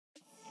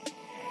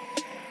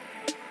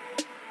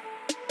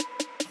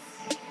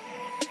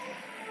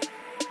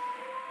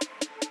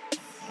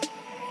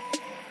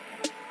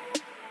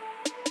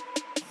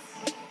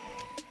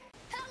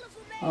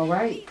All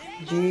right,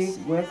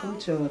 Jig, welcome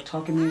to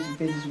Talking Music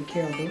Business with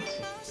Carol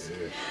Dorsey.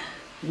 Yeah.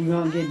 We're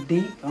going to get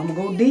deep. I'm going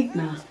to go deep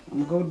now.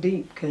 I'm going to go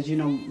deep because, you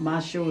know,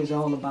 my show is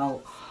all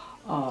about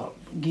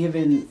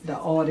giving the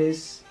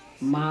artists,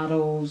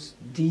 models,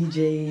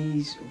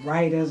 DJs,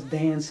 writers,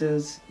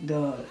 dancers,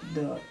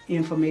 the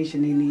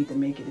information they need to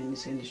make it in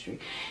this industry.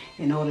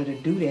 In order to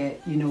do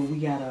that, you know, we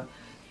got to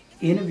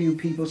interview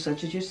people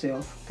such as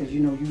yourself, because you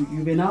know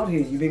you've been out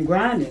here, you've been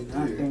grinding.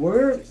 Yeah. The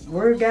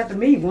word got to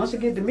me. Once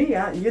it get to me,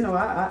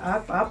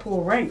 I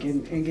pull rank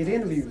and get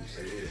interviews.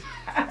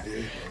 Yeah.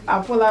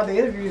 I pull out the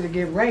interviews and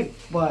get ranked.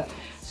 But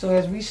so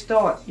as we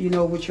start, you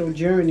know, with your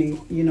journey,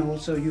 you know,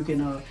 so you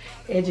can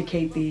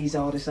educate these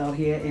artists out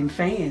here and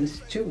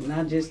fans too,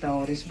 not just the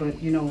artists, but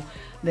you know,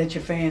 let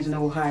your fans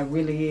know how it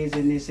really is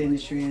in this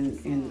industry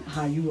and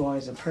how you are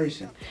as a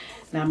person.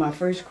 Now, my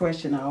first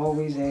question I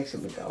always ask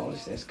with the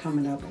artists that's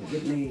coming up and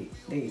getting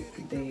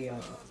they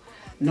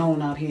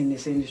known out here in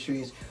this industry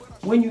is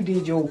when you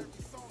did your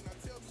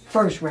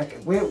first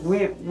record.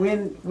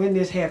 When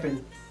this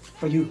happened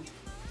for you?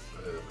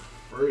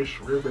 First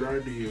record I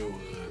did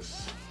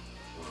was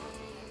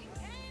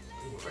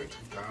it was like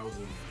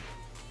 2000.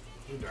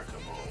 When did I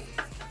come home?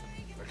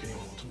 I came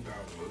home in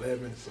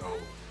 2011, so I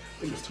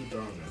think it was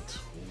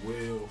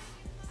 2012.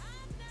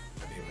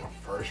 I did my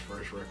first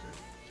record.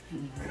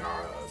 And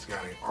this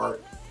guy named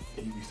Art,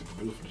 he used to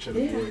produce for the Cheddar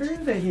Boys. Yeah, I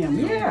heard of him.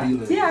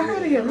 Yeah, I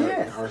heard of him.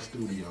 Yeah. Our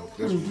studio.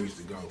 That's where we used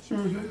to go.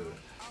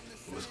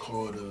 It was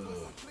called a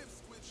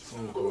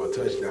song called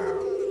Touchdown.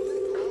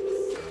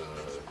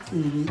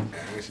 And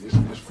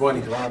it's funny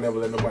because I never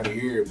let nobody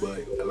hear it,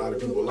 but a lot of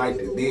people liked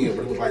it then.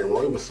 But it was like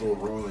raw. It was so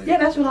raw. Yeah,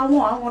 that's what I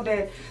want. I want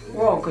that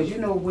raw, because you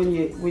know when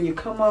you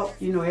come up,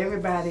 you know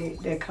everybody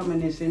that come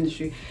in this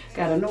industry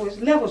gotta know it's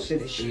levels to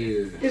this shit.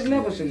 Yeah. It's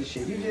levels to this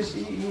shit. You just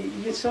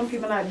you some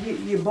people not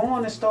you're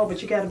born a star,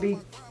 but you gotta be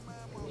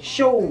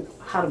shown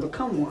how to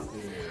become one.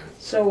 Yeah.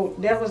 So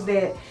that was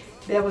that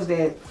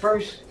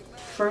first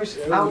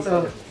out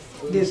the.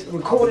 This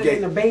recorded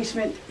in the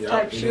basement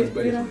type shit,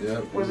 you know?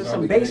 Yeah. Was it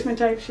some basement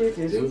type shit?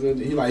 It was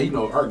he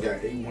know, Art guy,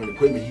 he wanted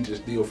equipment he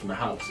just deal from the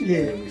house. You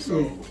know what I mean? So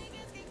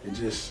it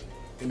just,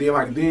 and then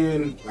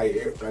like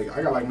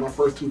I got like my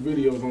first 2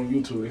 videos on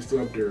YouTube, they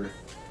still up there.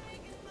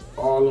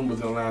 All of them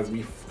was in lines of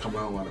me coming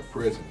home out of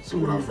prison. So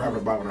what I was rapping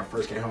about when I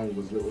first came home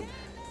was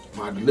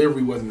my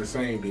delivery wasn't the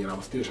same then. I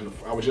was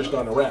just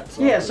starting to rap.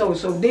 So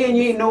so then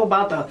you didn't know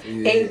about the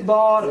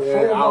 8-bar, the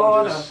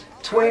 4-bar, the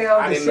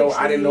 12,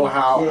 I didn't know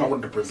how I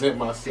wanted to present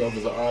myself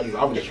as an artist.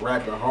 I was just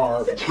rapping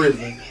hard from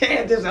prison.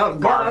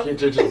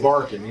 just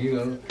barking, you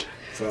know.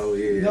 So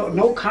yeah.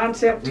 No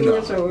concept to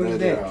it, so it was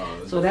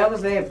that. So that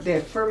was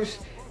that first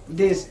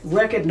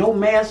record, no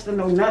master,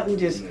 no nothing,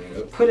 just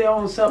put it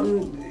on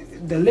something.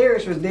 The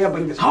lyrics was there,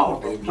 but it was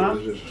hard. It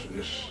was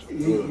just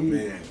good,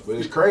 man. But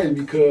it's crazy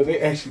because they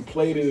actually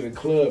played it in a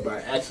club by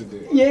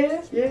accident.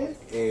 Yeah.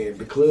 And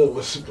the club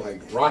was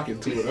like rocking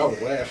to it. I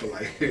was laughing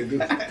like,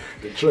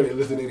 Detroit didn't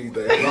listen to anything.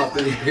 That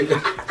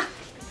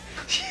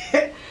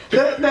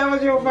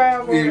was your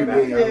vibe. That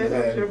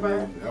was your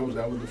vibe.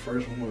 That was the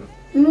first one.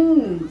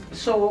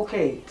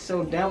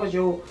 So that was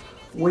your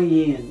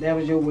way in. That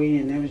was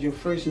your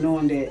first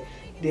knowing that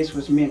this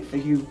was meant for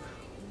you.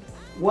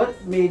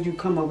 What made you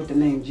come up with the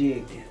name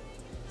Jig then?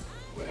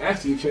 Well,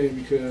 actually, it came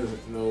because,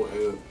 you know,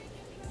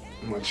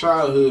 in my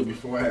childhood,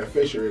 before I had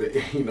facial hair,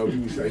 you know,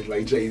 people say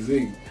like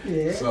Jay-Z.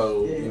 Yeah.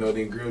 So, you know,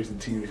 then girls used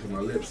to tease me because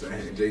my lips, I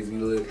had Jay-Z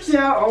lips.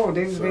 Yeah,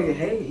 they was big.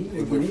 Hey,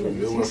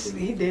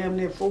 he damn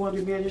near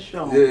 400 million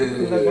strong. Yeah.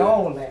 Look at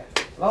all that.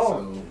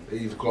 So they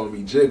used to call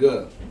me Jig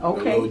Up.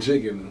 Okay. A little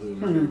jig in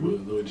the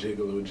hood.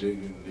 Little jig.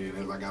 And then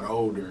as I got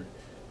older,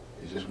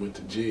 it just went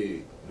to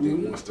Jig.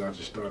 Then once I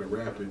just started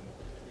rapping,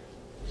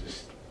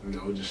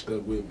 it just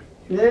stuck with me.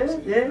 Yeah,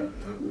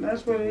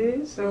 that's what it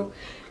is. So,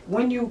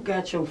 when you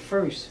got your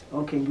first,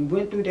 we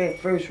went through that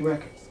first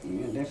record. You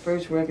know, that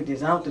first record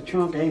is out the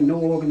trunk, ain't no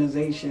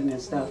organization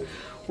and stuff.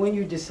 When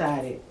you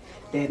decided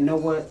that, you know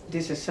what,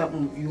 this is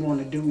something you want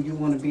to do, you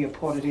want to be a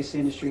part of this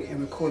industry,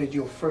 and recorded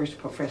your first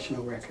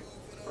professional record?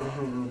 I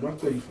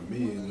think for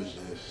me, it was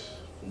just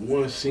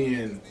one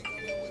seeing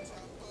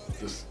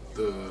the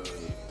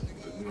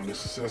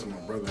success my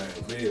brother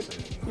had, Biz,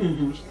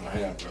 which is my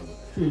half brother.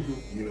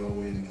 You know,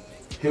 and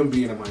him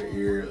being in my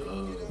ear,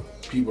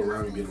 people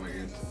around me being in my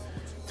ear,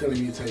 telling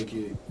me to take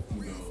it,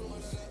 you know,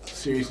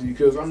 seriously.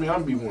 Because I mean,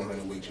 I'm be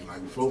 100 with you.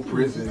 Like before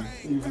prison,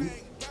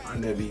 I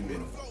never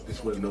even.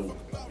 This wasn't no.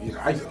 You know,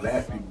 I used to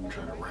laugh at people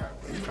trying to rap.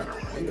 You trying to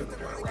rap? You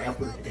a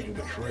rapper in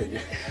Detroit?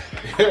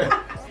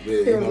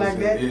 You know like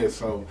that. Yeah.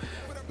 So,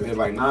 but they're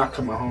like, nah,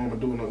 coming home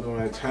and doing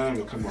that time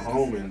and coming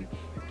home and.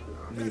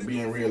 I mean,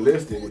 being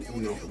realistic,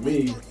 you know, for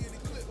me,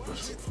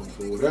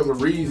 for whatever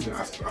reason,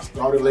 I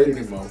started later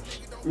than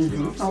most. You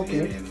know what I'm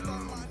saying?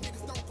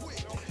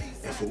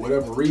 And for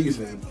whatever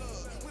reason,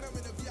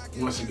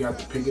 once it got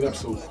to pick it up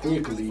so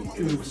quickly,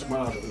 and the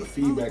response and the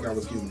feedback I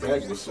was getting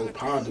back was so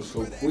positive,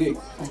 so quick.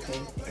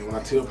 And when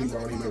I tell people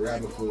I've only been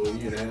rapping for a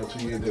year and a half,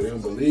 2 years, they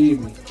don't believe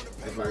me.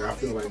 It's like I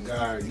feel like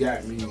God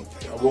got me.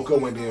 I woke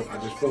up one day, I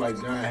just feel like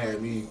God had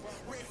me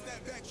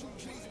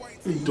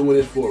doing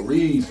it for a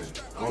reason.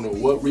 I don't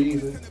know what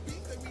reason.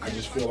 I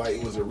just feel like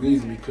it was a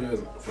reason because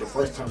for the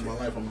first time in my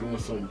life, I'm doing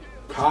something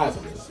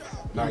positive,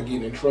 not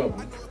getting in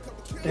trouble,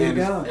 and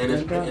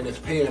it's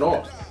paying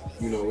off.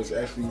 You know, it's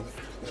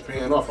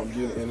paying off. I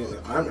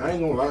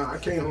ain't gonna lie. I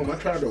came home. I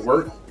tried to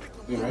work.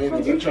 You know,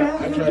 I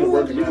tried to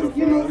work it out.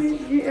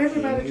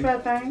 Everybody try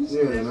things.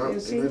 Yeah, and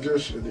it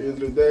just at the end of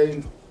the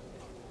day,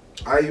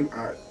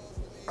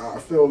 I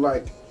feel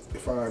like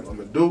if I'm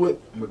gonna do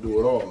it, I'm gonna do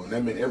it all, and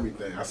that meant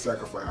everything. I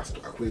sacrificed.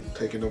 I quit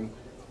taking them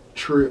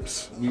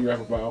trips we rap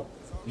about.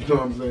 You know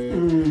what I'm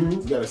saying? Mm-hmm.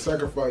 You gotta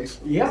sacrifice.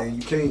 Yeah. And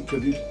you can't,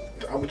 cause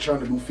I was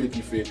trying to do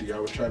 50-50. I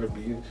was trying to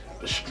be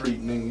a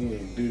street nigga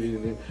and do this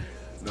and that.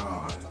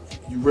 Nah,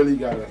 you really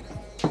gotta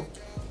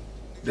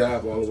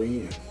dive all the way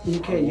in. You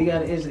can't. You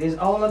gotta. It's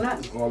all or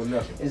nothing. All or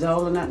nothing. It's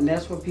all or nothing.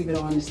 That's what people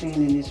don't understand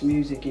in this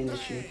music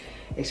industry,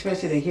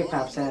 especially the hip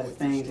hop side of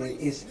things.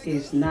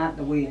 It's not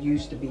the way it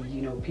used to be.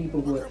 You know,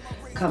 people would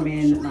come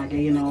in like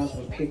A&Rs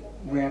would pick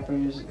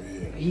rappers,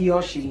 he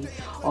or she,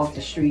 off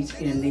the streets,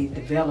 and they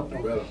develop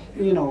them.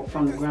 You know,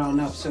 from the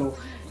ground up. So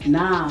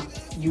now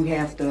you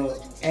have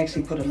to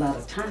actually put a lot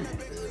of time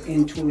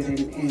into it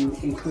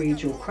and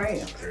create your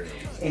craft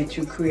and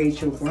to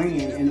create your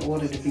brand in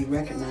order to be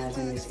recognized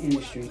in this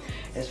industry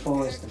as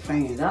far as the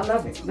fans. I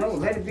love it. No,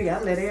 let it be.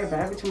 I let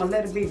everybody. Every time I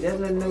let it be, that's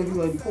letting them know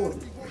you are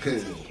important.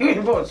 You're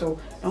important. So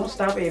don't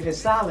stop it. If it's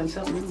silent,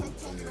 something wrong.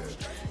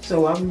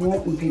 So I'm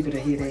wanting people to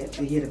hear that,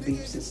 to hear the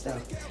beats and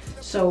stuff.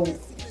 So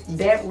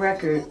that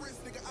record,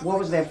 what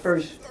was that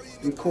first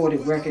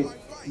recorded record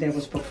that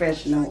was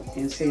professional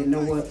and said, you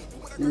know what,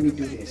 let me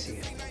do this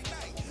here?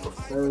 The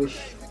first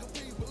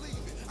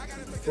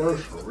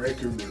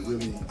record that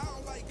really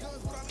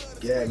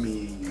got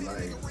me,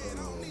 like,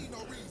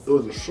 it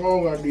was a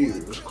song I did.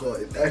 It was a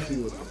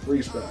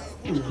freestyle.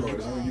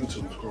 It's on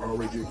YouTube. It's called Hard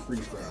Work Jig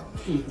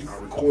Freestyle. I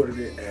recorded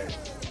it at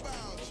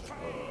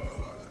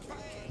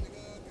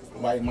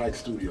White Mike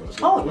Studios.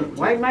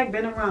 White Mike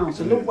been around.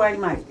 Salute White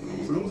Mike.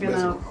 He's been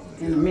out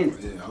in a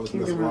minute. Yeah, I was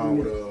messing around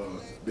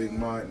with Big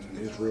Mike and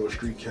his real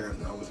street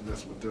captain. I was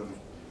messing with them,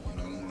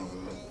 you know,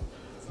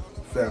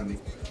 family.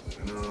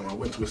 And I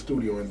went to a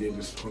studio and did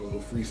this little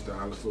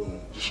freestyle, this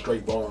little just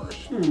straight bars.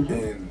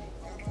 And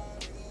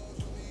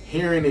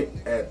hearing it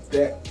at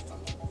that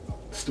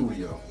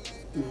studio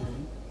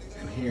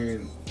and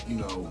hearing, you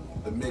know,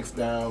 the mix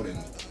down and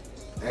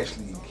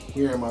actually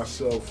hearing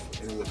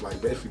myself, and it was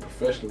like basically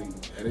professionally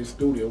at his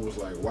studio, it was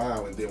like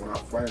wow. And then when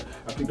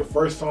I think the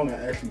first song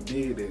I actually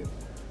did it,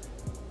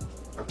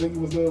 I think it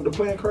was the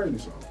Playing Crazy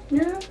song.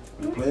 Yeah.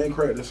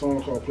 The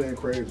song called Playing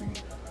Crazy.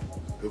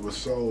 It was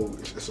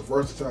it's a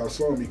versatile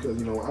song because,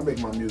 you know, I make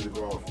my music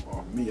off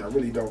me. I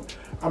really don't.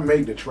 I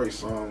make Detroit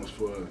songs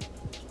for.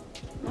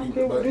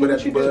 Okay, but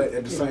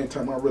at the same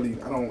time, I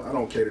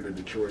don't cater to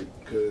Detroit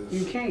because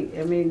you can't.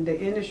 I mean, the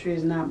industry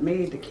is not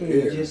made to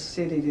cater just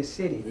city to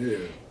city. Yeah.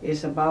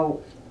 It's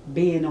about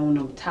being on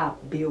them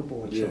top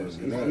Billboard shows.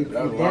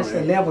 That's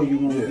the level you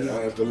want to be on.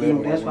 That's the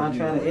level. That's why I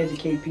try to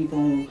educate people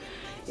on.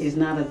 It's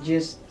not a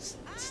just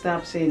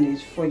stop saying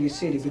it's for your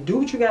city, but do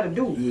what you got to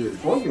do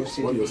for your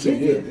city. For your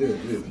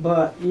city,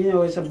 But you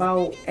know, it's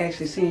about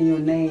actually seeing your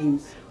name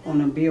on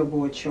the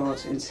Billboard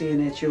charts and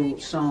seeing that your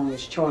song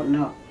is charting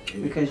up.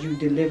 Because you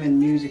delivering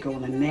music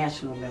on a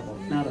national level,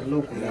 not a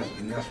local level.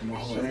 And that's my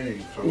whole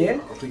aim. So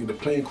I'm thinking the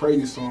Playing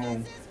Crazy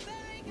song,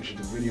 which is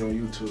the video on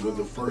YouTube, was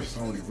the first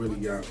song that really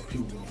got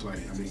people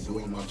like,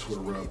 blowing my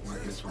Twitter up, my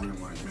Instagram,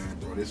 like, man,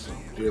 bro, this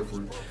song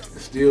different. It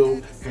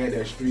still had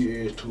that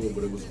street edge to it,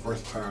 but it was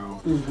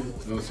versatile. You know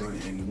what I'm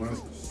saying? And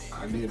once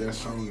I did that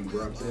song and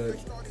dropped that,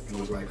 it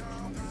was like,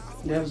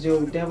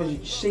 that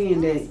was seeing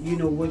that, you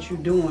know, what you're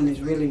doing is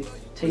really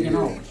taking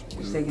off.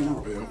 It's taking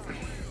off.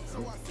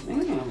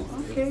 Man,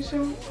 okay,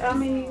 so, I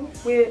mean,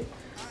 with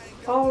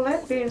all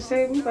that being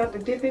said, we about to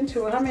dip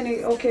into it. How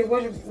many, okay,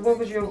 what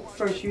was your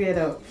first, you had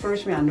a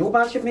first, I know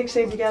about your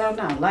mixtape you got out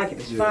now, I like it,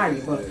 it's fire,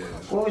 but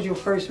what was your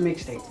first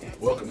mixtape then?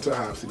 Welcome to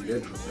Hive City.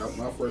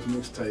 My first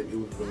mixtape, it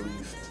was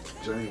released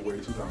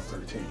January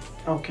 2013.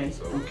 Okay.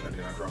 So, and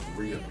then I dropped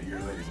Re-Up a year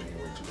later,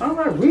 January 2013. All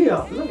right,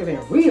 Re-Up, look at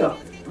that, Re-Up,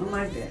 I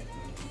like that.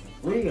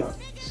 Re-Up.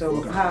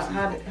 So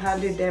how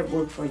did that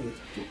work for you?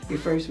 Your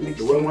first mixtape?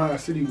 The Welcome to Hive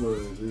City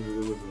was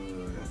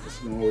it's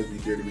gonna always be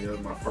dear to me. That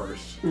was my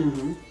first.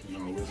 You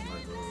know, it was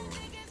like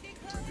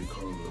they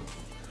call it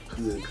a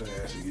hood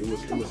classic.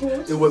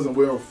 It wasn't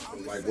well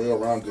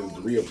rounded as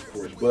the Re-Up, of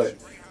course, but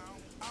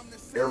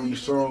every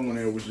song on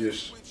there was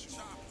just.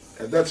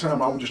 At that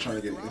time, I was just trying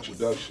to get an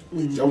introduction.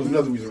 That was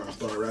another reason I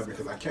started rapping,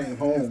 because I came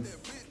home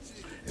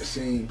and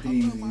seen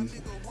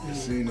Peasy's and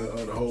seen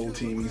the whole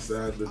team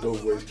Eastside, the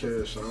Dope Boys,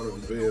 Cash, Shout Out,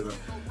 and Biz.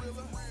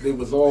 They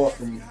was all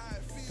from.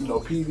 You know,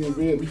 Peasy and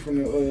Biz, we from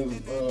the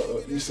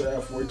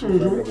Eastside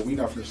 42, but we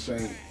not from the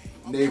same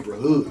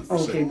neighborhood.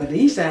 Okay, but the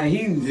Eastside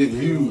huge. Yeah,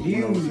 huge.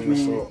 You know what I'm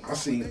saying? So I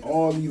seen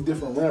all these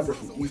different rappers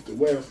from east to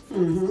west, but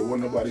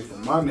wasn't nobody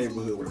from my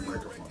neighborhood with a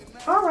microphone.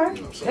 All right.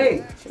 You know, so,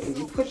 hey,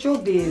 you put your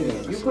bid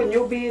in. You putting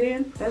your bid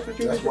in? That's what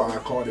you. That's why I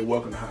called it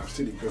Welcome to Hive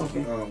City, because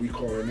we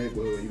call our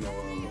neighborhood, you know,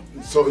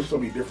 So it's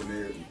gonna be different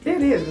there.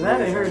 It is, 'cause I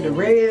done heard the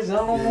red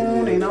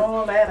zone and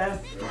all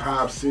that.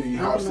 Hive City.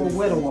 I don't know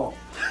where to walk.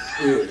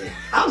 Yeah.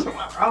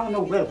 I don't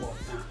know where to walk.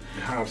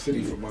 Hive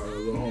City for my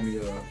little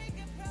homie,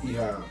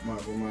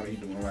 my he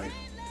doing life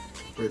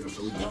prison,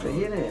 so we just I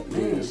hear that,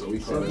 man. Yeah, so we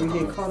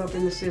get caught up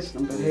in the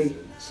system, but hey.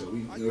 So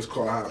it's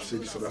called Hive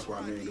City, so that's why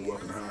I named it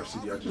Welcome to Hive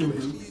City. I just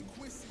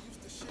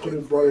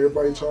basically brought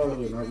everybody's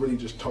childhood, and I really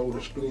just told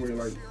the story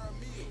like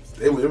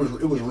it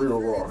was real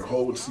raw. The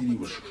whole CD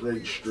was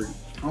straight street.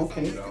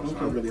 Okay. You know,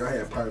 so I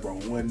had probably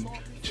about one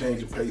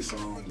change of pace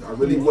song. I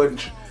really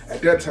wasn't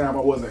at that time. I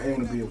wasn't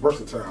aiming to be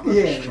versatile. I was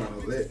just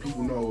trying to let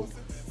people know.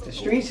 The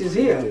streets is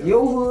here. Yeah.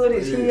 Your hood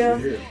is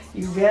here.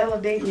 You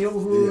validating your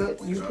hood.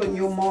 Yeah. You putting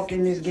your mark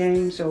in this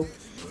game. So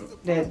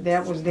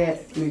that was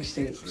that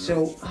mixtape. Yeah.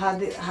 So how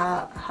did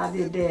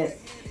that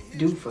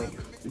do for you?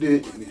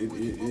 It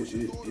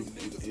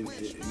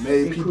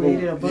made people.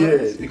 Created a buzz.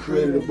 Yeah, it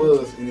created a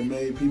buzz, and it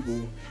made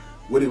people.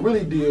 What it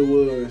really did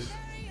was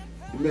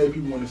it made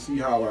people want to see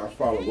how I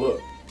follow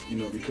up. You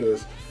know,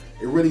 because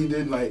it really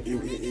did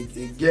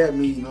it got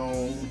me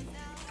known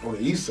on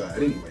the east side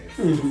anyway,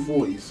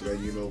 before east side,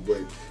 you know,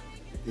 but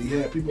he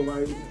had people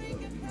like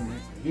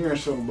hearing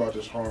something about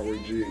this Hard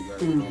Work Jig,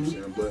 like, you know what I'm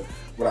saying? But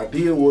what I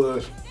did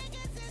was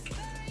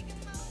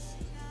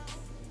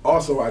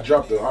also I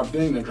dropped the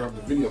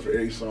video for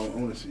every song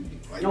on the CD.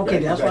 Like okay,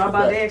 that's what I'm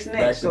about to ask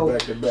next. So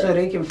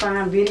they can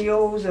find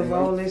videos of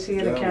all this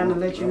here to kind of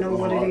let you know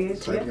what it is.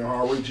 Type in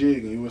Hard Work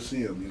Jig and you will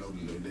see them. You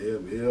know,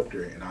 they're up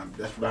there, and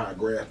that's how I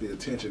grasped their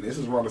attention. This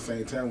is around the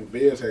same time when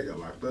Biz had got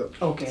locked up.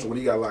 Okay. So when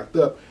he got locked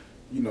up,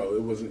 you know,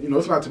 it wasn't, you know,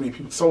 it's not too many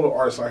people, solo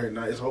artists out here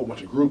now, it's a whole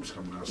bunch of groups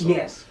coming out. So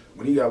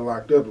when he got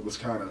locked up, it was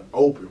kind of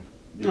open.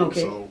 You know?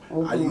 So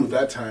I used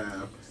that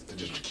time to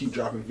just keep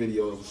dropping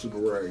videos of Super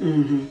Ray.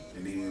 And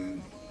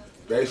then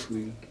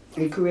basically.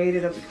 It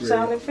created a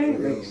solid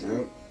fan base.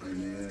 And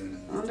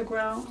then.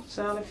 Underground,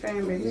 solid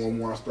fan base. The more and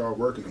more I start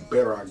working, the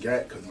better I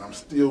got, because I'm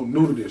still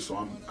new to this. So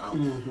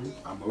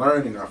I'm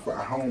learning. I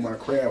hone my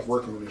craft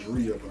working on this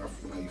re-up, and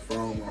I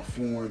found my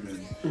form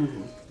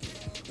and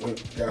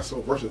got so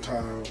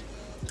versatile.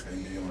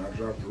 And then when I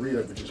dropped the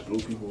re-up, it just blew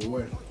people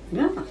away.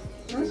 Yeah,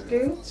 that's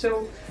good.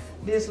 So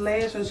this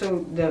last one,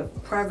 so the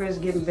progress is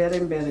getting better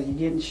and better. You're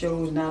getting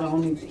shows not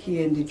only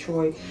here in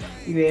Detroit,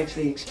 you're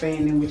actually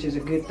expanding, which is a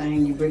good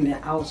thing. You bring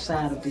that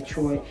outside of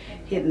Detroit,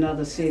 hitting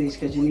other cities,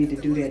 because you need to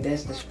do that.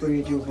 That's to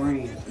spread your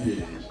brand.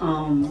 Yeah.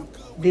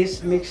 This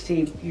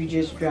mixtape, you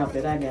just dropped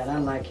it. I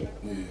like it.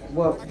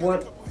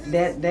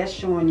 Yeah. That's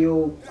showing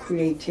your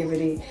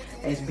creativity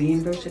as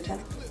being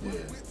versatile.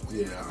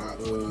 Yeah.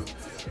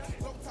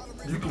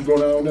 You can go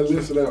down that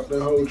list of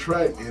that whole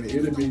track, and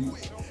it'll be.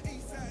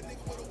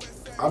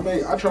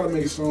 I try to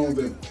make songs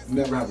that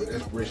never have an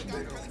expiration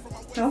date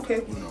on.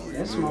 Okay, you know,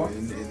 that's smart.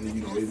 And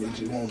you know, it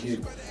just won't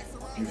get.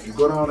 If you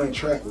go down that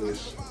track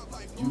list,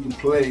 you can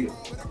play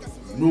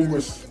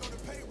numerous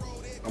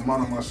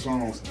amount of my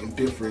songs in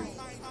different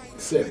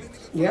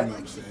settings. Yeah. You know what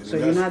I'm saying? So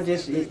you're not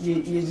just it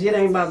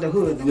ain't about the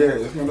hood. Yeah,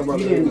 it's not about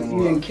the hood.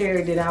 You didn't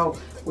carried it out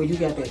where you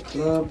got that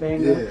club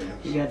banger,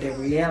 you got that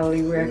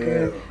reality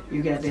record,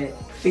 you got that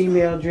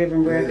female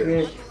driven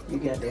record, you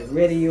got that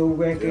radio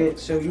record.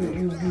 So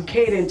you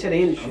cater into the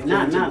industry.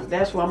 Not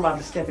that's why I'm about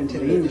to step into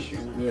the industry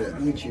now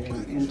with you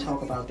and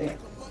talk about that.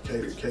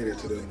 Cater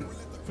to them,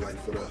 like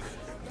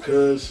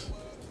because.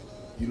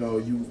 You know,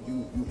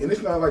 and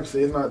it's not like I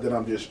say, it's not that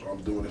I'm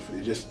doing it for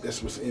it. Just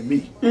that's what's in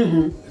me.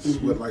 It's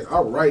what like I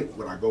write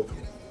what I go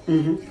through.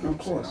 You know of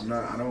course.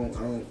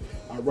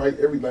 I write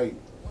every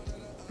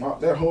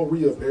that whole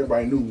re-up.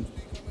 Everybody knew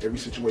every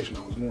situation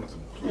I was going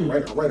through. So I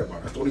write about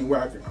it. That's the only way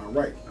I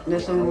write.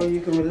 That's the only way you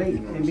can relate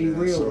and be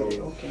real with it.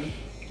 Okay.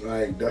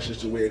 Like that's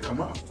just the way it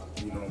come out.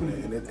 You know,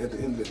 and at the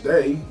end of the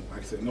day, like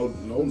I said, no,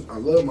 I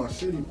love my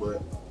city,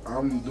 but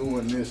I'm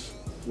doing this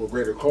for a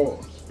greater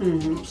cause.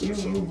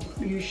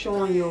 You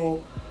showing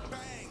your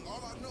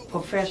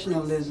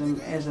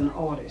professionalism as an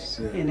artist,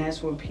 and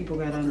that's what people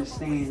got to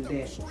understand,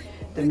 that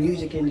the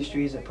music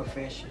industry is a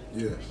profession.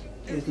 Yes.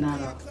 It's not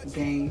a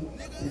game.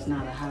 It's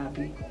not a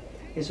hobby.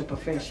 It's a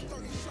profession.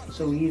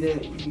 So either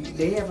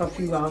they have a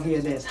few out here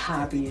that's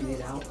hobbying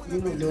it out,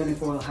 you know, doing it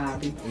for a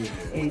hobby,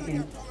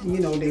 and you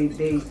know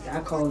I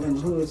call them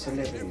hood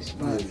celebrities,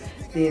 but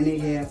then they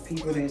have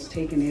people that's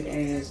taking it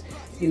as,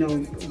 you know,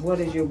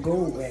 what is your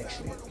goal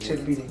actually to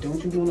be there?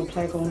 Don't you want a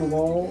plaque on the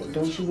wall?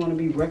 Don't you want to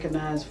be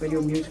recognized for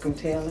your musical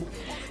talent?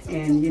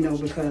 And you know,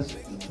 because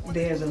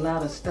there's a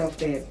lot of stuff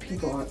that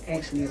people are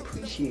actually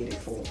appreciated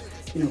for.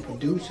 You know,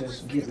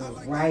 producers,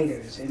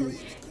 writers and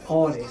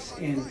artists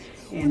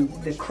and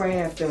the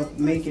craft of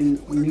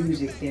making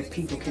music that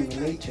people can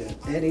relate to.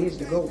 That is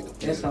the goal.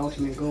 That's the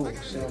ultimate goal.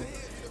 So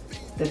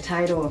the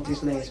title of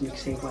this last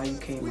mixtape, why you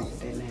came up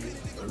with that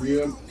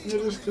name?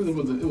 Just because it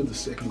was the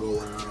second go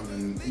around,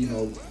 and you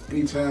know,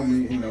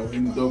 anytime you know,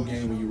 in the dope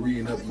game when you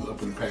reading up, you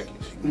up in the package.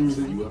 You know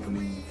what I'm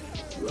saying?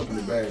 You up in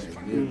the bag.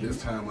 And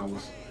this time I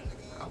was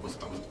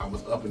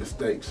up in the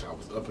stakes. I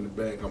was up in the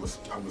bag. I was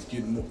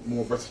getting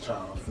more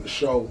versatile for the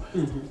show.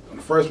 On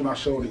the first one I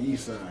showed the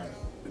Eastside.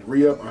 The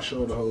re-up I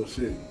showed the whole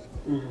city.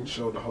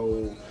 showed the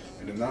whole.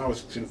 And then now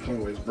it's to the point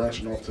where it's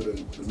branching off to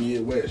the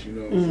Midwest, you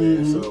know what I'm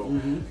saying?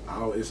 So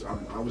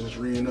I was just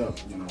reading up,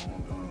 you know.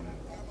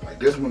 Like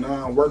this one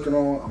now I'm working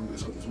on,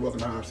 it's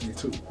Welcome to Hard City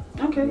 2.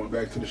 Okay. Going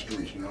back to the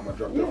streets, you know. I'm going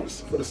to drop that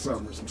for the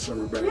summer, some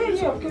summer back.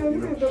 Okay. You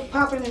know.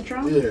 Popping and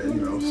trunk. Yeah, you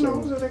know,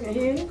 so they can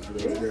hear it.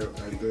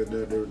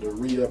 The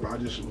re-up, I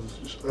just was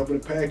just upping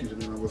the package,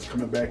 and then I was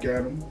coming back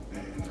at them,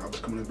 and I was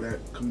coming back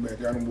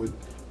at them with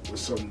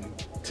some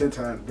 10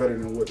 times better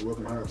than what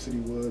Welcome to Hard City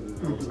was,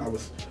 and I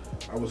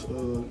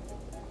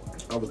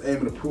was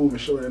aiming to prove and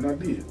show that, and I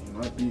did. You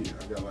know, I did.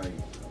 I got like,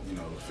 you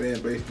know,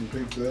 fan base been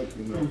picked up.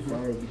 You know,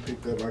 followers been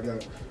picked up.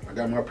 I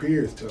got my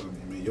peers telling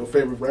me, man, your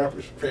favorite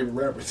rapper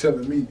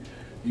telling me,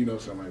 you know,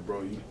 so I'm like,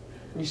 bro,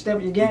 you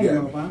stepped your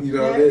game up, huh? You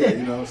know,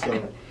 you know,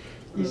 so.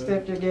 You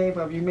stepped your game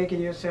up. You're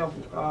making yourself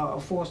a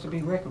force to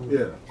be reckoned with.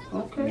 Yeah.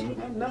 Okay,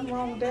 nothing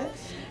wrong with that.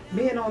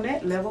 Being on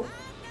that level,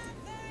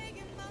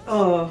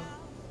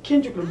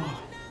 Kendrick Lamar.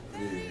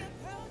 Yeah.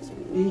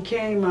 He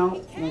came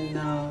out and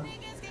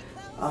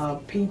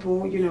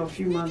people, you know, a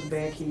few months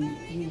back,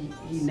 he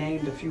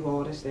named a few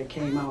artists that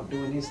came out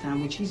during his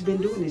time, which he's been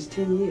doing this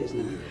 10 years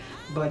now.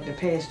 But the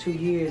past 2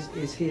 years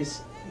is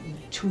his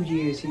 2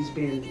 years he's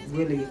been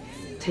really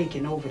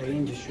taking over the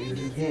industry, and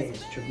he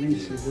has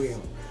tremendously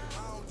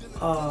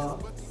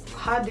well.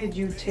 How did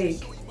you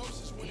take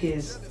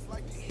his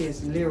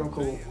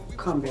lyrical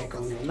comeback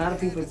on it? A lot of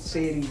people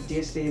said he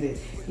just said it,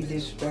 he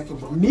disrespectful,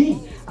 but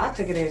me, I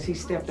took it as he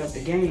stepped up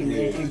the game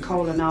and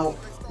calling out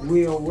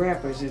real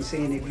rappers and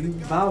saying, if you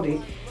about it,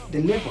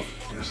 deliver.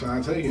 That's how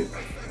I take it.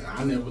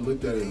 I never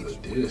looked at it as a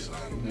diss.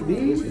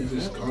 It's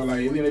just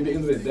like, and then at the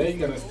end of the day, you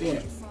gotta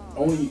understand,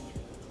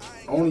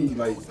 only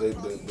like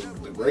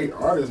the great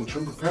artists and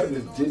true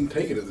competitors didn't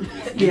take it as a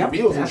diss. Yeah,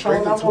 Bills and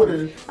straight to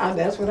Twitter.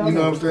 That's what I You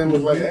know what I'm saying?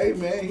 Was like, hey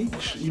man,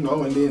 you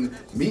know, and then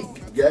Meek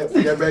got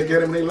back at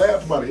him and they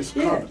laughed about it. It's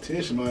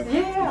competition, like the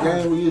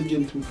game we is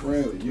getting too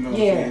friendly. You know what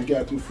I'm saying? It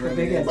got too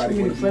friendly. They got too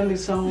many friendly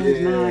songs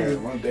now. Yeah,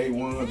 one day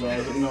ones, you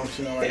know what I'm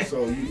saying? Like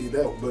so,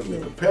 but the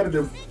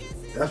competitive,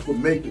 that's what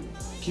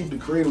keep the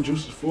creative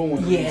juices flowing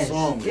in the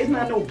song. It's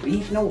not no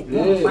beef, no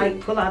fight,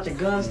 pull out your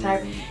guns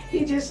type.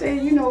 He just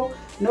said, you know,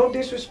 no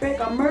disrespect,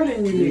 I'm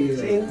murdering you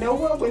niggas. And you know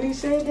what? When he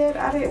said that,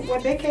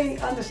 they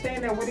can't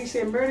understand that when he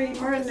said murder, he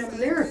murdered them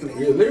lyrically.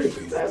 Yeah,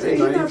 lyrically. He's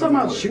not talking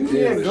about shooting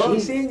your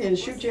guns in and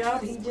shoot you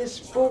out. He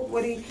just spoke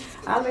what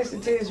I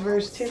listened to his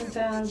verse 10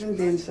 times and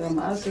then some.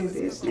 I said,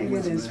 this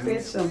nigga done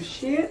spit some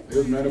shit. It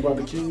was mad about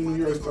the King of New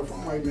York stuff.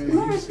 I'm like, man,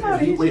 no, it's not.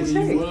 He's waking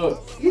you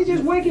up. He's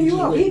just waking you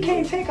up. He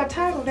can't take a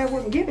title that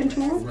wasn't given to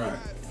him. Right.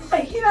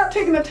 Like, he's not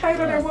taking a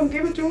title that wasn't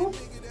given to him.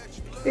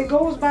 It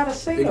goes by the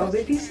sales.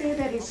 If he said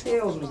that his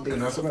sales was there.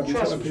 And that's what I be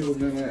telling people,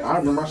 man. I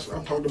remember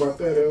I talked about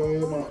that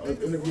in my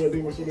interview I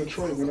did with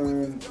Detroit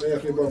when they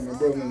asked me about my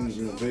brother and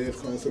Vez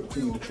concept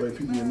King of Detroit.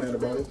 People get mad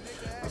about it.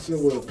 I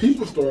said, well,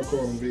 people start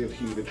calling Vez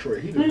King of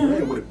Detroit. He just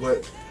ran with it,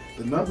 but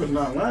the number's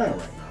not lying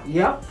right now.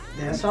 Yep,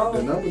 that's all.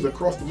 The numbers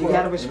across the board. You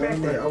gotta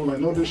respect that. I was like,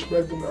 no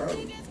disrespect to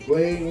them.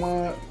 Blade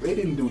line, they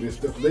didn't do this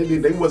stuff.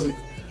 They wasn't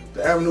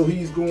the avenue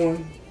he's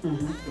going.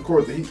 Of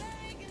course,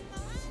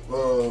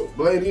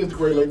 Blade is the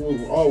great like we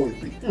will always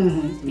be.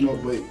 You know,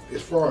 but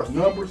as far as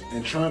numbers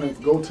and trying to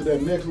go to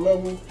that next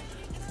level,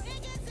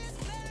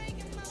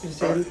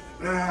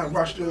 I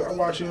watch this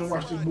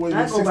boy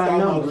get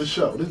 $6 on the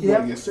show. This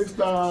boy get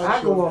 $6.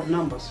 I go off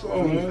numbers.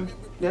 Oh man.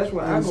 That's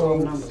what I go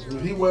off numbers.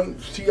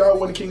 T.I.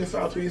 wasn't king of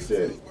South till he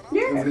said it.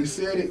 Yeah. And when he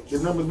said it, the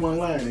numbers weren't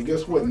lying. And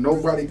guess what?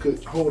 Nobody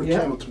could hold a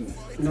candle to him.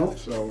 Nope.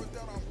 So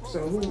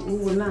who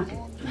would knock it?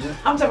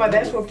 I'm talking about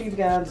that's what people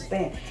gotta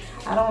understand.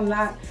 I don't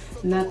knock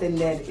nothing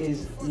that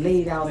is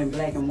laid out in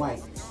black and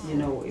white. You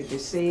know, if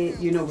it's said,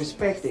 you know,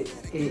 respect it.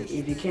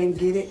 If you can't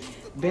get it,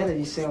 better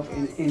yourself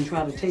and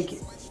try to take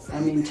it. I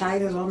mean,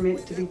 titles are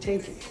meant to be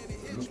taken.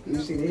 You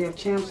see, they have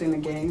champs in the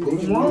game.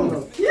 What's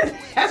wrong? Yeah,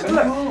 that's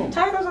what.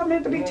 Titles are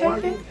meant to be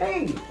taken.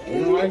 Hey,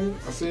 you don't like it?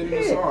 I said it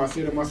in the song. I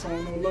said in my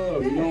song, No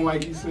Love. You don't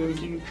like he said in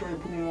King of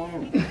Detroit, prove him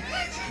wrong.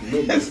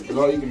 That's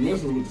all you can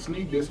miss with the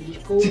sneak this and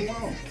just prove him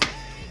wrong.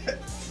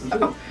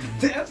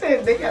 That's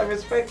it. They got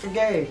respect for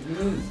game.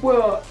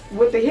 Well,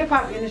 with the hip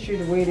hop industry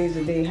the way it is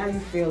today, how you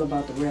feel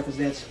about the rappers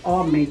that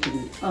are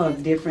making a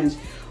difference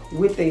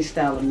with their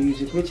style of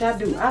music, which I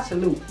do. I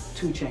salute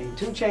 2 Chainz.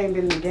 2 Chainz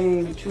been in the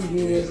game 2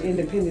 years,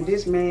 independent.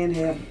 This man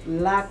have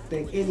locked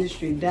the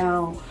industry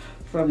down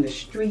from the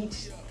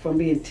streets, from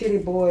being Titty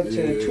Boy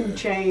to 2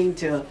 Chainz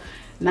to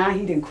now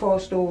he done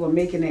crossed over,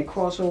 making that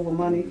crossover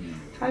money.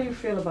 How you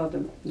feel about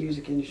the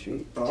music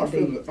industry today?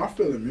 I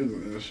feel the music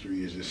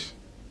industry is just,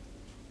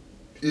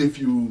 if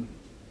you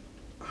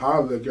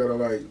holler, gotta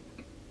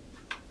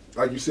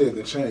like you said,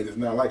 the change is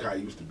not like how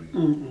it used to be.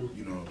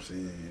 You know what I'm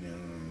saying?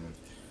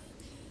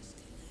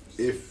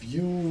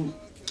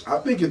 I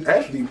think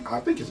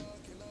it's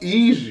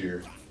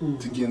easier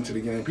to get into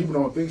the game. People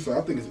don't think so.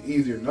 I think it's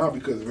easier now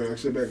because, like I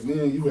said, back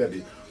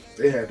then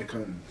they had to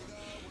come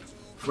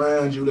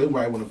find you. They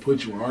might want to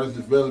put you in artist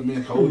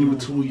development, hold you for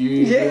 2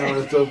 years,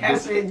 and all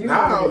that stuff.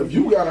 Now, if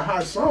you got a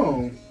hot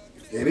song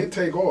and it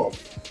take off,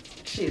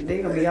 shit,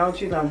 they gonna be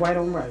out you like white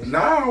on rice.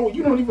 Now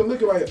you don't even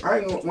look at like I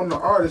ain't gonna, one of the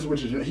artists,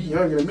 which is he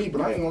younger than me,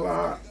 but I ain't gonna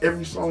lie.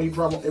 Every song he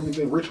drop on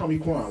everything, Rich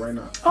Homie Quan right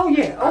now. Oh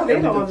yeah, oh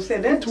they don't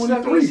understand that.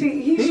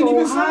 23. He's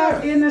so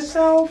hot in the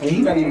South. And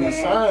he not even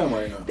signed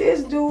right now.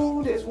 This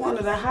dude is one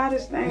of the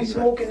hottest things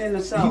smoking in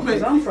the South.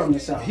 Because I'm from the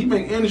South. He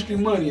make industry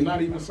money and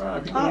not even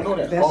signed. People don't know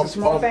that. That's a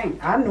small thing.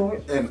 I know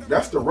it. And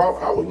that's the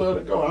route I would love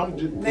to go.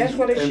 That's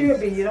what it should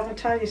be. You don't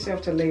tie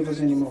yourself to labels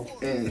anymore.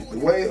 And the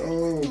way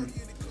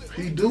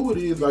he do it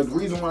is like the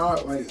reason why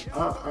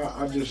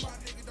I just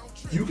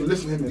you can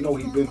listen to him and know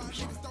he been through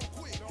something.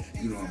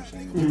 You know what I'm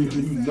saying?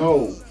 You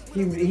know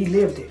he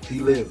lived it. He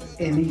lived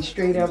it. And he's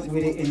straight up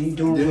with it and he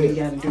doing what he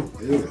gotta do.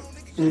 Yeah.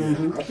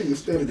 I think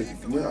instead of the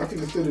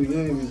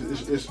game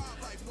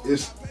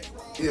is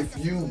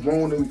if you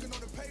want to,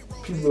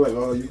 people are like,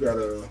 oh, you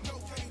gotta,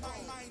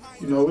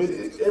 you know,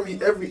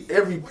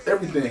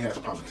 everything has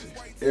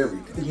politics.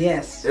 Everything.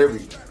 Yes.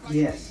 Everything.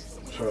 Yes.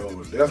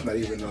 So that's not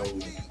even no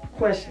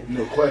question.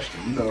 No question.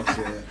 You know what I'm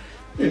saying?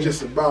 It's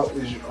just about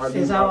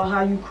it's all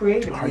how you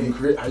create it. How you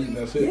create.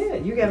 That's it. Yeah,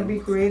 you gotta be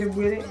creative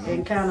with it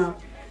and kind of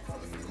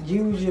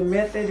use your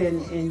method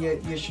and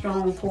your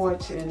strong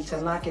points and to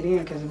lock it in.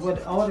 Because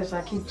what artists,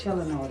 I keep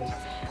telling artists,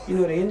 you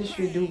know, the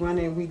industry do run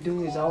and we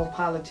do is all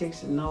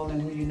politics and all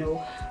and who you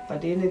know. But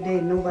at the end of the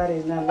day, nobody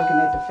is not looking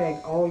at the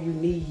fact all you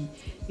need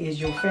is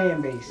your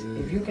fan base.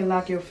 If you can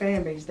lock your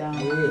fan base down,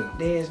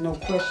 there is no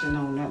question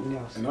on nothing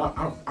else. And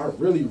I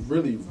really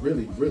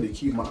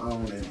keep my eye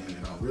on it,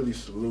 and I really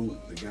salute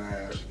the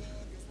guys.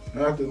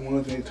 Not the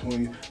ones in their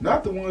 20s,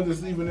 not the ones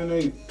that's even in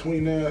their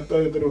 29,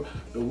 30,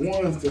 the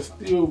ones that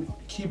still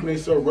keeping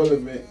themselves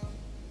relevant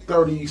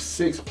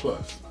 36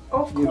 plus.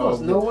 Of course,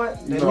 know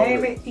what? The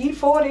name it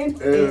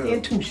E40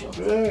 and Two Shot.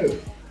 Yeah.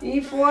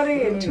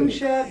 E40 and Two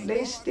Shot,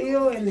 they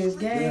still in this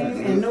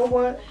game, and know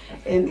what?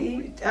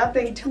 And I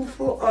think Two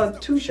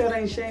Shot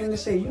ain't ashamed to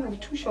say, you know,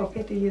 Two Shot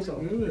 50 years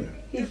old. Yeah.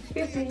 He's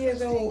 50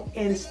 years old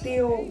and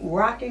still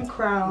rocking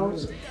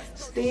crowds,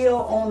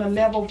 still on the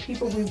level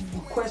people be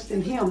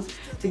requesting him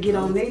to get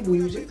on their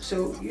music.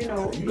 So you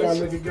know, you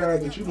gotta look at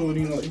guys that you don't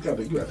even know. You got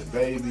the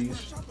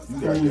babies, you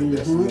got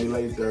that's in their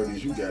late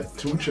 30s. You got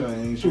 2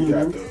 Chainz, you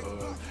got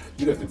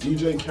the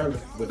DJ Khaled,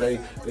 but they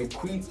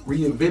keep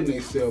reinventing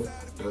themselves.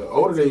 The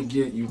older they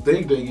get, you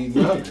think they get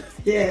younger.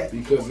 Yeah.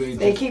 Because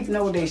they keep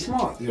knowing they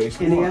smart. Yeah, they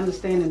smart. And they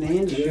understanding the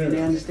industry and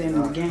they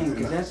understanding the game.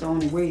 Because that's the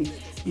only way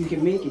you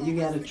can make it. You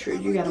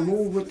gotta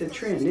move with the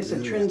trend. It's a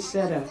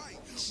trendsetter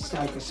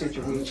type of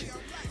situation.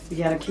 You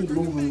gotta keep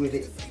moving with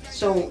it.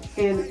 So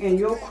in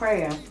your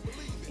craft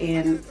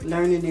and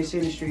learning this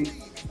industry,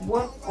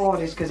 what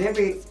artists, because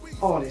every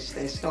artist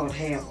that start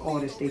have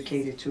artists they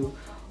cater to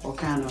or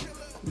kind of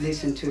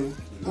listen to,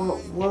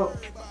 what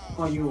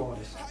are your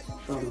artists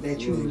from that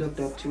you looked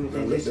up to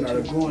that listened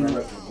to growing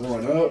up?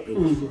 Growing up, it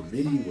was for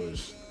me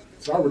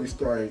so I really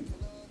started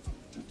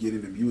getting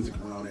into music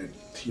around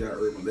that T.I.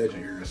 Urban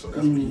Legend era. So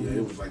that's me.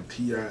 It was like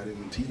T.I.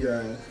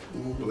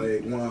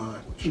 Black One,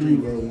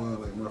 Street Level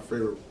One, like my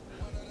favorite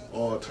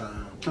all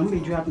time. I'm gonna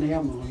be dropping the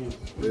album on him.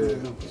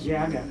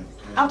 Yeah, I got it.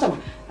 I'm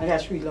talking. I got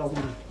Street Level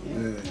One.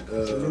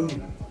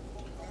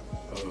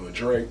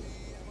 Drake.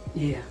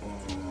 Yeah.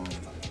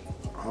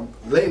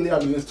 Lately,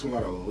 I've been listening to a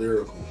lot of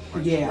lyrical,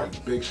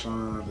 like Big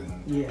Sean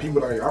and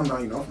people like I'm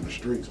from the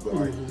streets, but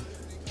like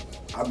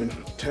I've been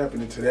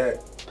tapping into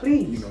that.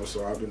 Please, you know,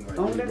 so I've been like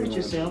don't limit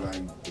yourself.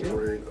 Like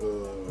Drake,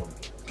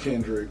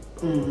 Kendrick,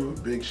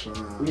 Big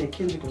Sean. Yeah,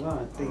 Kendrick a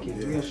lot. I think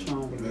it's real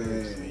strong.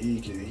 Man, he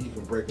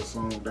can break a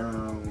song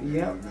down.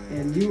 Yep,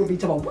 and you will be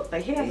talking, what the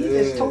hell? He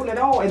just told it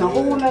all in a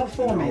whole other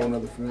format. In a whole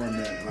other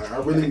format.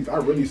 Like I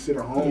really sit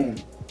at home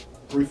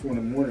 3, 4 in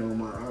the morning on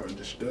my and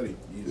just study.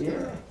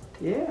 Yeah.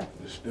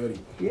 Just study.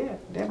 Yeah,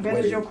 that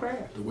betters your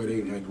craft. The way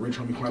they like Rich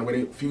Homie Quan, the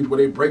way they fuse, the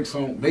way they break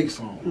songs, make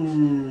songs.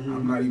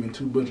 I'm not even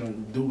too much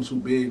on dudes who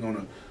big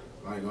on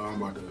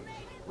I'm about to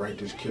write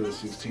this Killer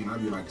 16.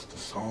 I'd be like the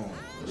song,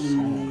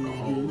 the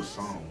whole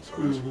song. So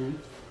that's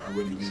I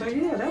really need. So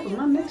yeah, that was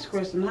my next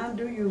question. How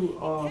do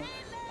you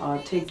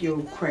take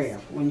your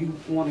craft when you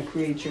want to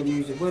create your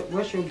music?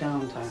 What's your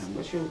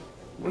downtime?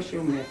 What's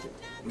your method?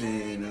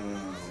 Man,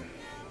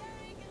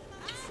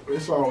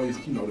 it's always,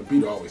 you know, the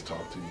beat always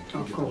talk to you.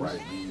 You get the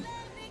right beat,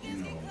 you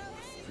know.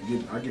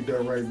 I get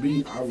that right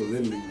beat, I would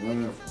literally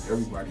run from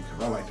everybody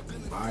because I like to be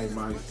by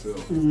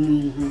myself. I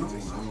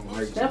don't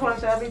like that's why I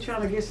say I be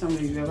trying to get some of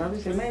these up. I be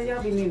saying, man,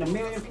 y'all be needing 1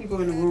 million people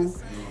in the room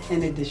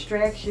and the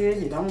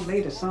distraction, you don't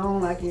play the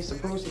song like you're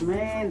supposed to.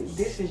 Man,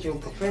 this is your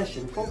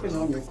profession. Focus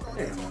on your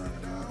craft.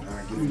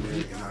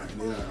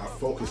 I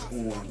focus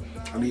on,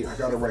 I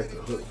gotta write the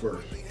hook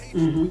first.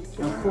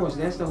 Of course,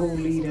 that's the whole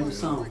lead of the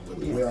song. But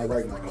the way I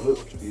write my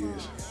hook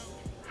is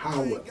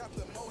how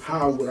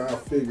would I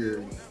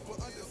figure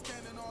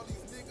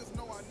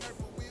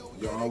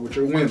y'all with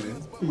your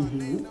women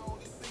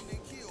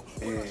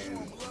and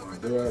my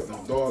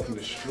dogs in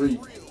the street,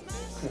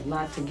 to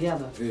lock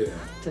together Yeah.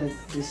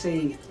 to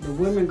say the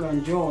women gonna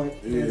enjoy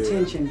it, the Yeah.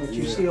 attention, but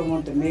you Yeah. still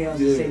want the males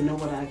to Yeah. say, no,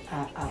 what I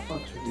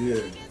fucks with you.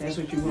 Yeah. That's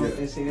what you want. Yeah.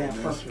 They say that I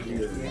And fucks with you.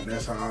 yeah. And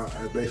that's how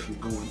I basically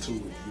go into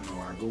it. You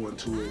know, I go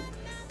into it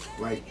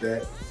like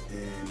that,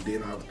 and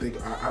then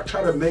I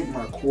try to make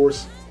my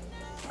course.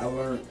 I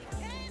learned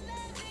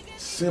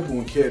simple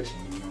and catchy.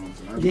 You know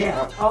what I'm saying?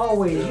 Yeah,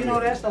 always. Yeah, You know,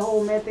 yeah. that's the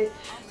whole method.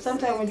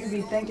 Sometimes when you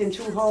be thinking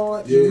too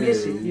hard, Yeah, you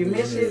miss it. You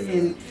miss it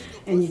yeah.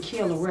 and you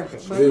kill the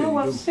record. But Yeah, no, you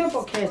what do.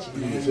 simple catchy,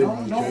 man. Yeah, simple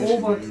Don't catchy,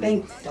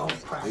 overthink man. those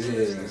process.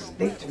 Yeah.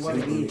 Stick to what it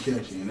Simple and is.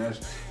 catchy, and that's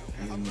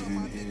and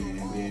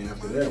then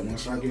after that,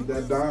 once I get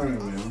that down,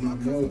 man,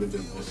 I'm know that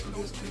the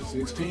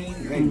 16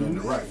 ain't nothing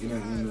to write. You know,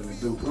 ain't nothing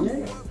to do.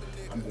 Yeah.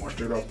 I'm going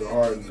straight off the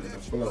heart and the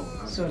flow.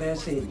 So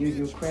that's it.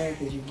 Your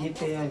craft is you get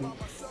there and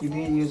you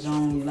be in your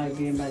zone. You like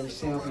being by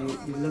yourself.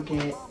 You look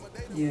at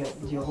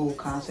your whole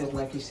concept,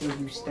 like you said.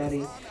 You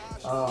study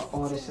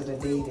artists of the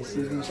day to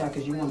see who's out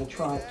because you want to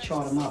chart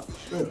them up.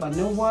 Sure. But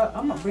know what?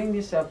 I'm gonna bring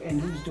this up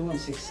and who's doing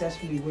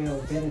successfully well,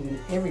 better than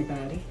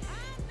everybody,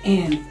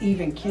 and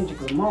even Kendrick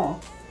Lamar,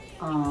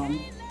 and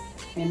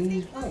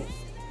he's white,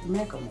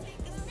 Macklemore.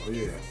 Oh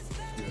yeah.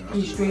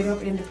 He's straight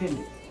up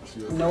independent.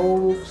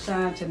 No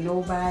sign to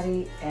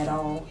nobody at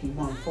all. He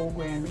won 4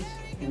 Grammys,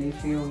 and they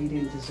feel he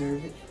didn't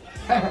deserve it,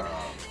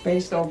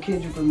 based on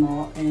Kendrick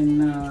Lamar.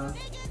 And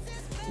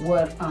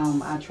what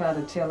I try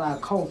to tell our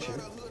culture,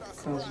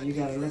 because you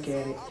got to look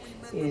at it,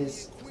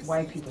 is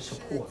white people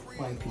support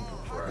white people.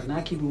 Right. And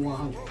I keep it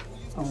 100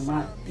 on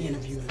my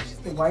interviews.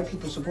 The white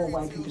people support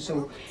white people.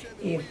 So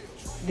if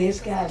this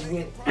guy's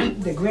with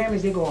the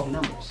Grammys, they go off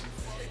numbers.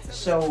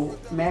 So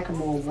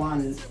Macklemore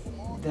won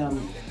them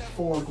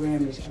 4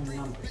 Grammys on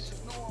numbers.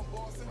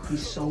 He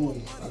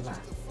sold a lot.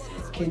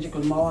 Kendrick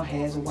Lamar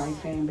has a white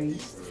fan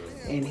base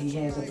and he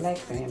has a black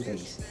fan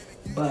base.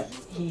 But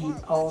he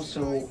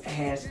also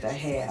has to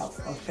have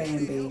a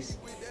fan base.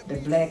 The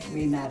black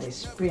may not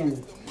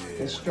expend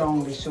as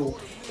strongly, so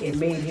it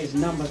made his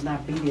numbers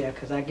not be there.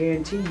 Because I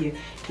guarantee you,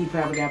 he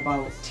probably got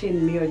about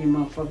 10 million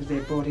motherfuckers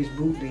that bought his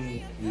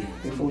bootleg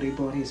before they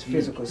bought his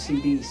physical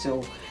CD.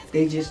 So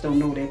they just don't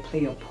know that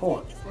play a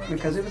part.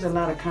 Because there was a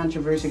lot of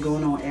controversy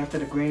going on after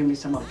the Grammys.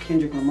 Some of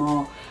Kendrick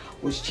Lamar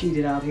was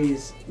cheated out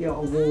his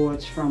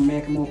awards from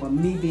Macklemore. But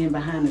me being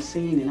behind the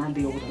scene, and I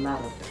deal with a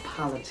lot of the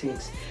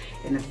politics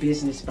and the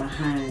business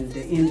behind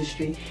the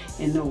industry,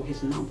 and know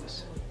his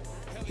numbers.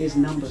 His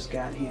numbers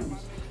got him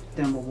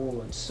them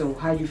awards. So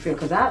how you feel?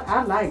 Because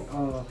I like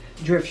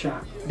Drift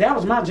Shop. That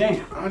was my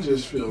jam. I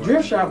just feel like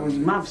Drift Shop was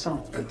my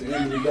song. at the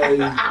end of the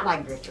day, I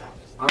like Drift Shop.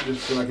 I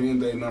just feel like at the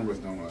end of the day, numbers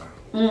don't lie.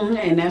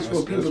 And that's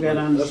what people got to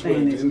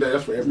understand.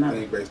 That's what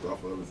everything based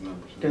off of is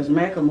numbers. Because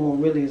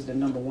Macklemore really is the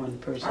 #1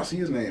 person. I see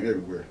his name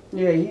everywhere.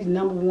 Yeah, he's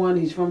 #1.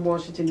 He's from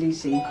Washington,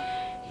 D.C.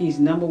 He's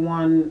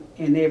 #1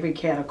 in every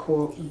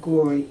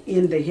category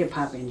in the hip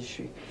hop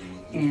industry.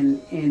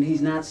 And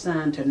he's not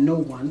signed to no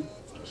one,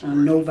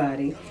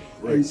 nobody.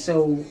 Right. And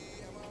so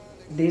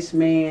this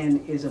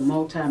man is a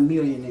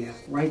multi-millionaire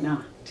right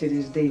now to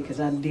this day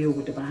because I deal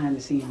with the behind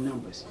the scenes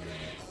numbers.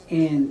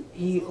 And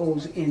he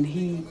was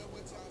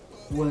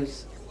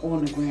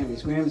on the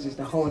Grammys. Grammys is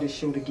the hardest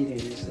show to get in.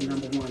 It's the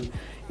 #1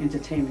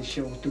 entertainment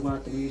show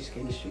throughout the music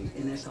industry,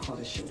 and that's the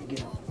hardest show to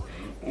get on.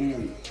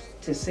 And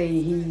to say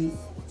he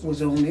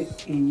was on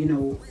it,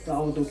 and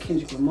although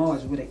Kendrick Lamar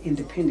is with an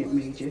independent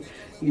major,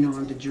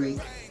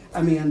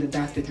 under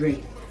Dr.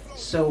 Dre.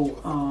 So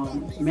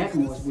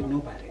Macklemore is with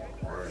nobody.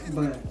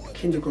 But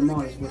Kendrick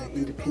Lamar is with an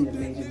independent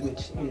major,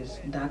 which is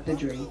Dr.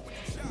 Dre.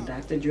 And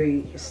Dr. Dre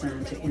is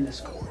signed to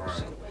Interscope.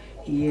 So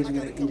he is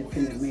with an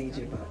independent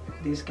major, but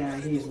this guy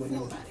here is with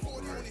nobody.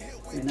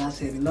 And I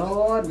said,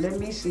 Lord, let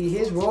me see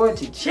his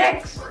royalty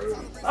checks.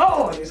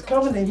 Oh, it's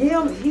coming to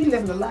him. He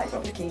living the life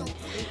of a king.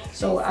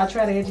 So I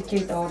try to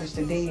educate the artists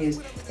today is,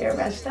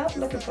 everybody stop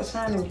looking for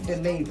signing the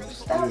labels.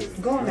 Stop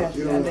going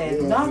after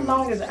that. Not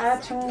long as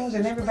iTunes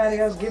and everybody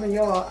else giving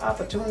y'all an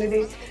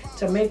opportunity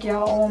to make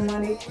y'all own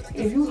money.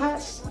 If you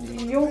hot,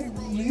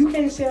 you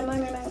can't sell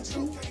 99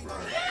 cents.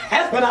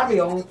 That's what I be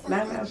on,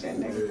 99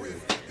 cents, nigga.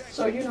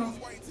 So,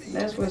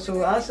 that's what,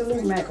 so I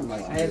salute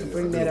Macklemore. I had to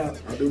bring that up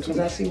because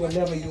I see what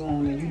level you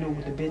on and you know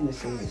what the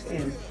business is.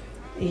 And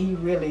he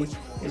really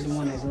is the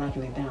one that's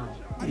locking it down.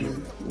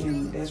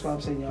 And that's why I'm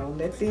saying, y'all,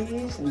 let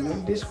these, and no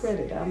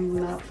discredit. I'm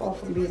not far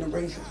from being a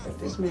racist, but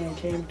this man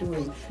came through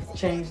and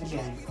changed the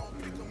game.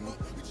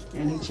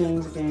 And he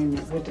changed the game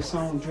with the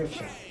song Drift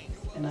Shop.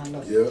 And I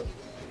love it.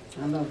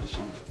 I love the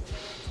song.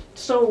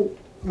 So,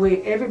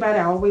 with everybody,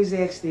 I always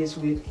ask this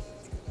with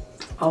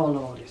all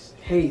artists.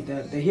 Hey,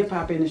 the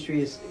hip-hop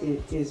industry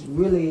is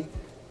really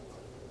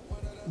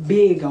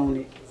big on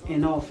it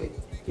and off it.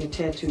 Your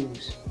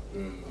tattoos.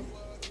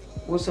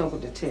 What's up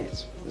with the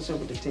tats? What's up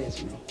with the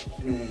tats, man?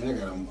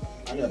 Man,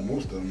 I got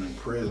most of them in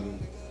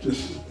prison.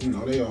 Just,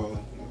 they all,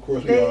 of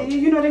course,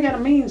 they gotta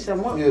mean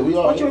something.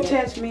 What your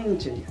tats mean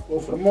to you? Well,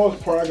 for the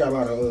most part, I got a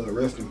lot of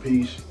rest in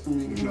peace. A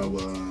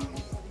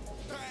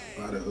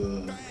lot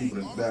of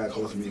people that died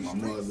close to me, my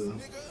mother.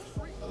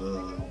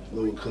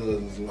 little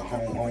cousins, little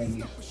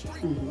homies.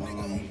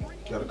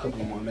 Got a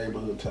couple of my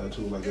neighborhood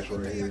tattoos like this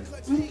right here.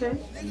 Okay.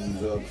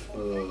 These up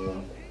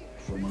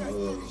from my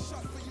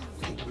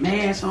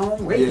mask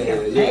on,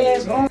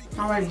 mask on.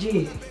 All right,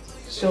 Jig.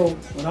 So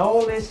with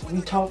all this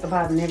we talked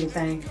about and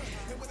everything,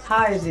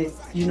 how is it,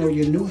 you know,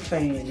 your new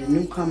fans, your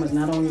newcomers,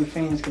 not only your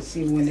fans can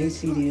see when they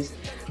see this,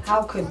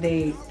 how could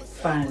they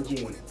find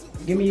Jig?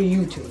 Give me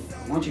your YouTube.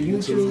 I want your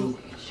YouTube.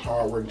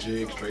 Hard Work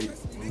Jig, straight,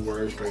 one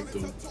word, straight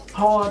through.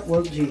 Hard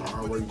Work Jig.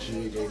 Hard Work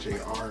Jig,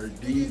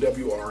 HARDWRKJIG.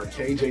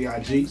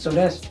 So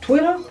that's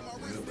Twitter?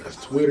 Yeah, that's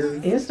Twitter.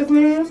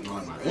 Instagram? No,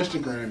 my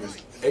Instagram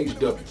is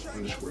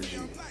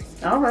HW_Jig.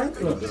 All right,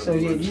 look, so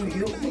yeah, you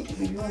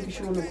won't be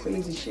showing no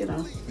crazy shit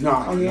on your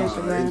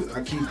Instagram.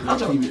 I keep it.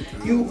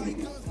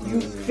 You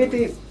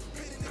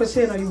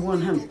 50% or you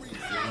 100?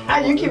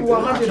 You keep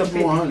 100 or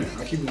 50?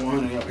 I keep it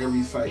 100 up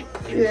every site.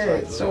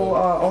 So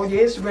on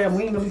your Instagram,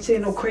 we ain't gonna be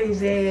saying no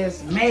crazy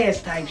ass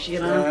mask type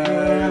shit.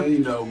 You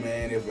know,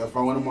 man, if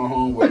I went to my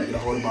home, get a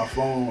hold of my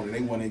phone and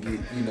they want to get,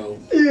 you know,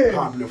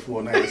 popular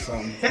for a night or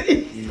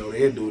something, you know,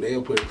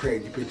 they'll put a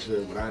crazy picture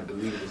of it, but I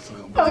delete it or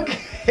something. But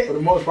for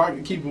the most part, I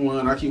can keep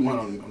one. I keep one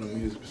on the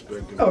music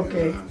perspective.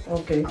 Okay. I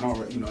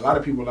don't, you know, a lot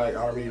of people like I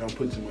already don't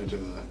put too much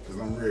of that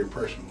because I'm very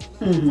personal.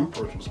 My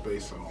personal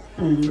space, so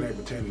if it ain't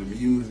pertaining to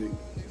music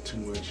too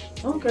much.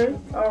 Okay,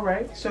 all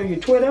right. So your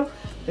Twitter,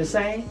 the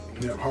same?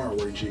 Yeah, Hard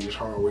Work Jig. It's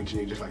Hard Work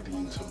Jig, just like the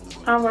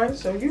YouTube. All right,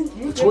 so you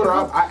Twitter,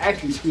 I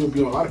actually still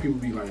be on. A lot of people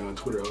be like on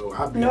Twitter. Oh,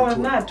 I be no, on it's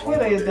Twitter. not.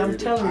 Twitter is. I'm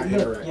telling you,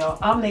 look, y'all.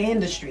 I'm the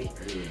industry.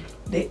 Yeah.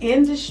 The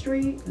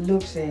industry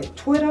looks at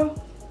Twitter,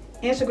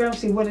 Instagram.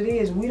 See what it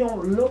is. We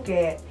don't look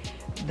at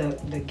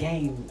the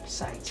game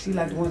sites. See,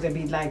 like the ones that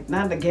be like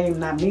not the game,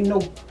 not me, no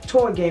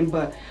toy game,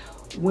 but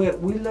where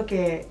we look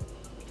at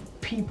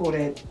people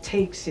that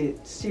takes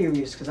it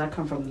serious, because I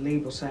come from the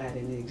label side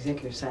and the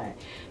executive side.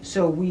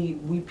 So we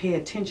pay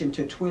attention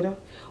to Twitter,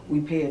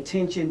 we pay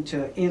attention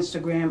to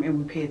Instagram, and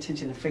we pay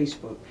attention to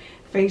Facebook.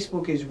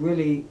 Facebook is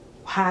really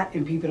hot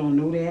and people don't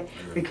know that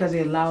because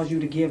it allows you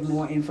to give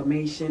more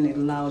information. It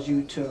allows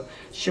you to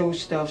show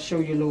stuff, show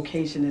your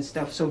location and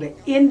stuff. So the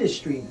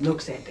industry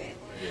looks at that.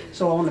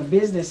 So on the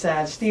business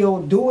side,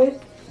 still do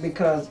it,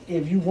 because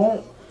if you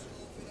want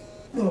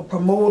a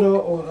promoter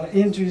or an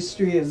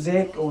industry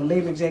exec or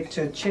label exec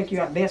to check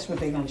you out, that's what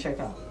they're going to check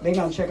out. They're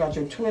going to check out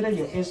your Twitter,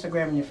 your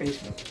Instagram, and your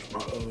Facebook.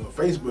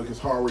 Facebook is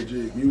Hard Work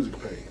Jig music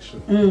page.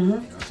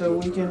 So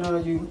we can,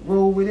 you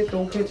roll with it,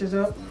 throw pictures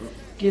up,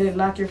 get it,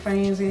 lock your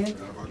fans in.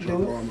 I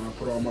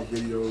put all my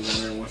videos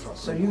on there once I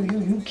So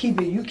you keep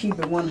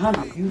it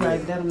 100. You right,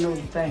 let them know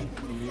the thing.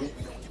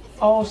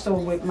 Also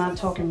with my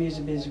talking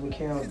music business with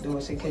Carol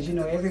Dorsey, because you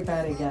know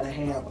everybody got to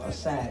have a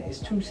side. It's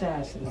two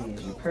sides to me.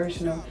 It's your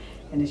personal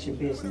and it's your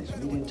business.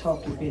 We didn't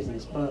talk your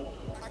business, but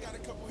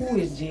who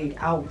is Jig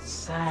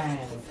outside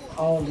of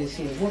all this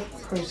here?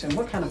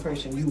 What kind of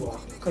person you are?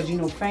 Because you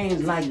know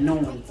fans like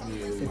knowing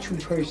the true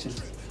person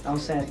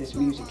outside this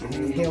music, and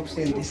it helps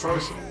them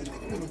decide.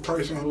 I'm a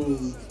person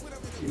who,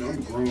 you know, I'm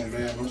a grown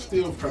man. I'm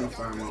still trying to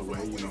find my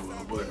way, you know,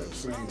 but at the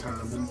same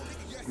time,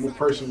 I'm a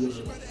person with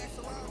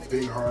a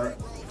big heart.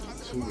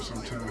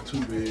 Sometimes too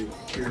big,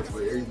 care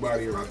for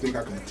everybody, or I think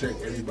I can protect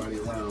everybody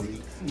around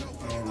me.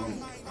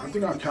 I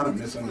think I'm kind of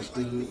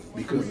misunderstood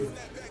because of,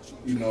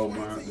 you know,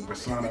 the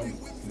persona, you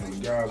know, the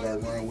guys I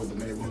run with,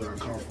 the neighborhood I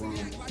come from,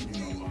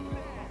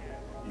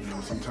 you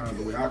know, sometimes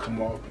the way I come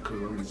off,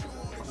 because I'm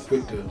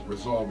quick to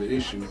resolve the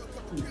issue,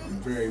 I'm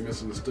very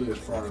misunderstood as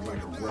far as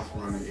like a rough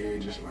around the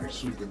edge, just like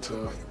super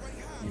tough,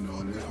 you know,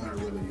 and that's not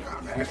really,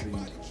 I'm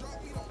actually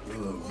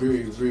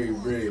very, very,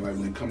 very, like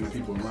when it comes to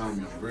people around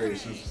me, I'm very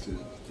sensitive.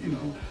 You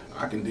know,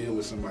 I can deal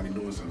with somebody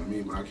doing something to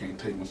me, but I can't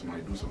take when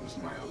somebody do something to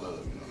somebody I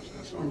love. You know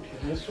what I'm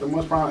saying? So for the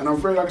most part, and I'm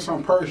very like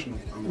something personal.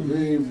 I'm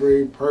very,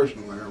 very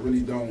personal. Like I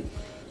really don't,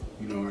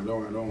 you know,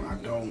 I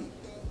don't.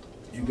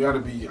 You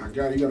gotta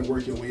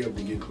work your way up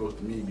to get close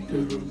to me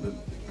because of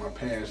my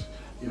past.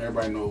 You know,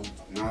 everybody know.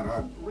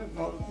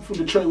 From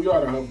Detroit, we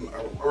all have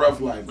a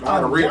rough life. But I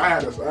had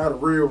a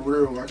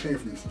real. I came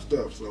from some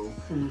stuff, so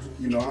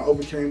you know, I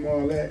overcame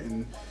all that.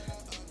 And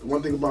the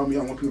one thing about me, I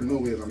want people to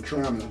know is I'm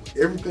trying to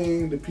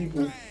everything that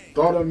people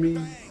thought of me.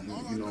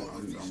 You know,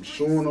 I'm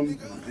showing them,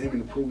 and I'm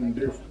aiming to prove them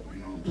different. You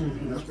know, what I'm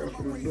saying? That's what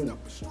I'm doing. You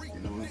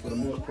know, for the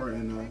most part,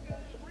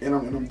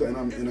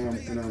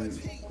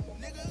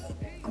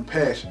 I'm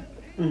passionate.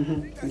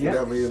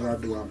 Whatever it is I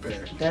do, I'm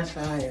passionate. That's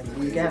how I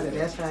am. You got it.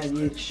 That's how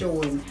you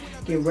show and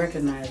get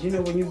recognized. You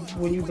know,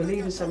 when you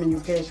believe in something, you're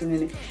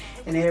passionate in it,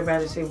 and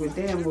everybody say, "Well,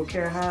 damn, we'll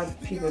care how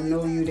people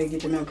know you. They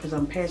get to know because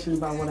I'm passionate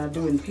about what I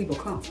do, and people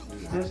come."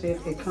 That's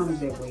it. It comes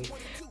that way.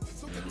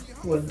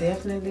 Well,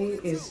 definitely,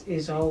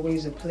 it's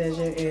always a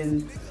pleasure,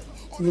 and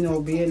you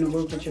know, being to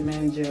work with your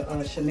manager,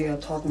 Chanel,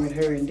 talking with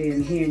her, and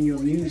then hearing your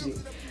music.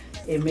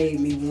 It made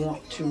me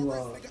want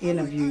to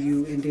interview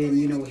you, and then,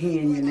 you know,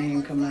 hearing your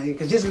name come out here.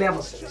 Because there's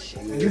levels to this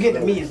shit. You get to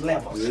me, it's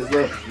levels.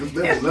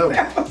 There's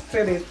levels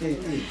to this shit.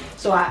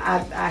 So I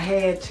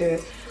had to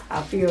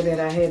I feel that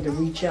I had to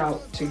reach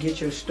out to get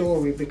your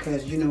story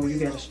because, you know, you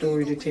got a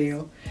story to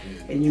tell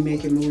and you're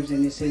making moves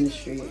in this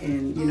industry.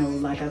 And, you know,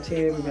 like I tell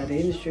everybody, the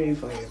industry ain't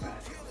for everybody.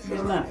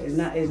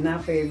 It's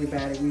not for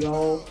everybody. We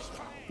all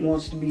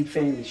wants to be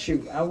famous.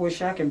 Shoot, I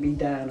wish I could be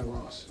Diana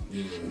Ross,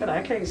 but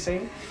I can't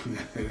sing.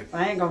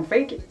 I ain't gonna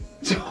fake it.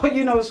 So,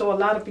 you know, so a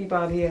lot of people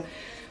out here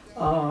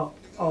are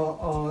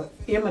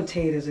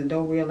imitators and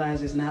don't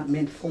realize it's not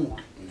meant for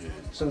them.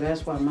 So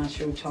that's why my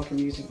show, Talking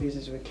Music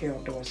Business with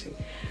Carol Dorsey,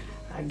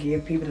 I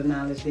give people the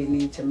knowledge they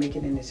need to make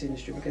it in this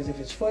industry, because if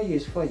it's for you,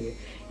 it's for you.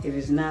 If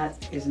it's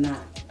not, it's not.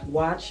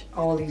 Watch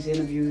all these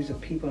interviews of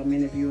people I'm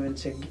interviewing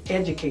to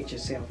educate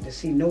yourself, to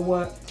see, know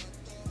what?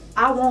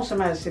 I want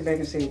somebody to sit back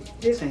and say,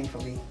 this ain't for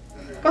me.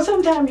 Because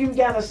sometimes you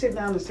gotta sit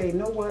down and say,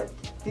 know what?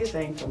 This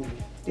ain't for me.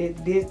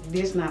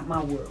 This not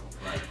my world.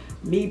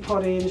 Me, part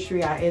of the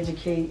industry, I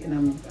educate,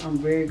 and I'm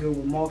very good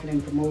with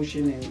marketing,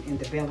 promotion, and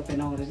developing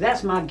all this.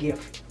 That's my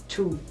gift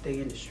to the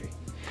industry.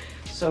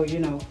 So, you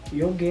know,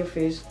 your gift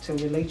is to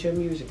relate your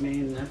music, man,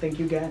 and I think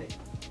you got it.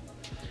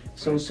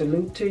 So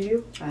salute to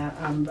you.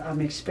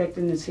 I'm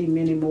expecting to see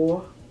many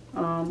more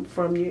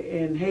from you,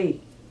 and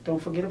hey, don't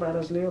forget about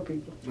us little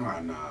people.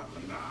 Nah.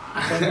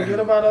 Don't forget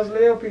about us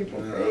little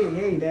people.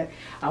 Hey, that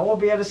I won't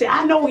be able to say,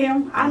 I know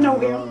him.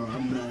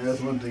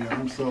 That's one thing.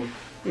 I'm so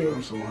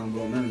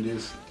humble. None of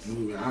this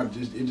movement.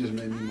 It just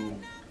made me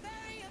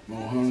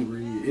more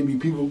hungry. It be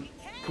people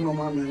put on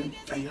my man.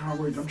 Hey, Hard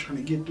Work, I'm trying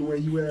to get to where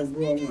you at,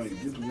 bro. I'm like,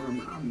 get to where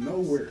I'm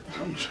nowhere.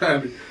 I'm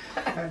trying to.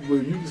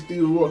 But you can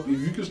still walk. If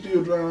you can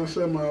still drive on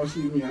 7 miles,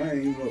 see me. I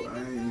ain't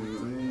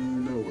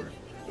nowhere.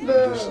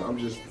 I'm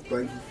just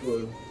thankful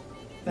for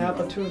the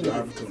opportunity.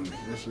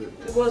 That's it.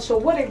 Well, so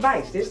what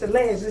advice? This the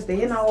last. This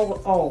the end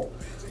all.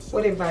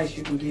 What advice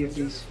you can give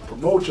these?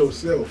 Promote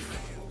yourself.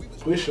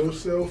 Push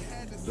yourself.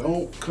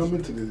 Don't come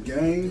into this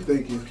game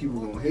thinking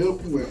people gonna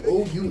help you and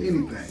owe you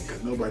anything.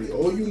 Cause nobody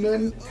owe you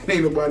nothing.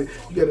 Ain't nobody.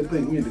 You gotta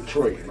think we in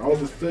Detroit, and all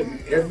of a sudden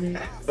every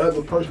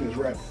other person is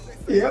rapping.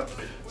 Yep.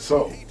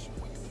 So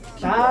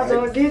odds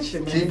are against you,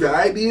 man. Keep the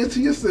ideas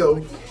to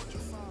yourself.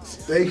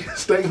 Stay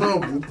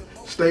humble.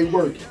 Stay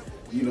working.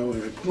 You know,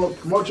 and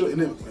promote your.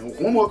 And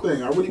one more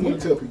thing, I really want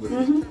to tell people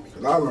this,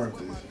 because I learned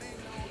this.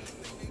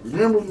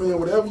 Remember, man,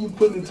 whatever you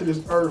put into this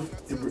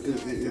earth,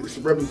 it's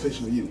a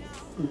representation of you.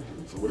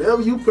 So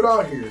whatever you put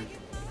out here,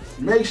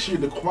 make sure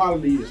the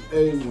quality is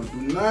A1.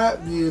 Do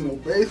not be in no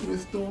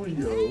basement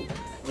studio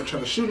or try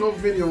to shoot no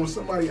video on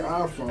somebody's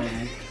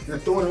iPhone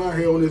and throwing it out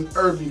here on this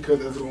earth because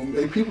it's gonna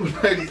make people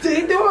like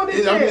they doing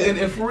it.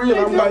 And for real,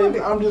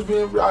 I'm just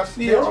being real. I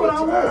see it all the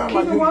time.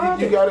 Like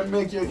you gotta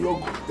make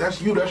your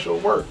that's you. That's your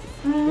work.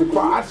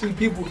 I see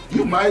people.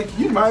 You might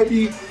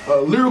be a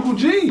lyrical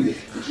genius.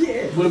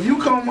 Yeah. But if you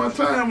come on my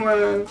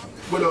timeline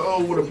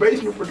with a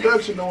basement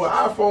production or an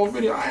iPhone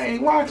video, I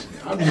ain't watching.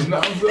 I'm just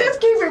not. Let's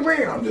keep it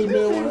real. I'm just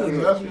being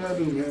real. That's what I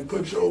do, man.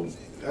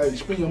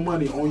 Spend your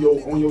money on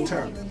your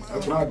talent.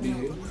 That's what I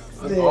did.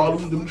 All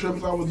them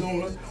trips I was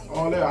doing,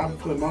 all that, I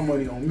put my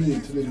money on me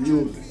into this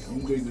music.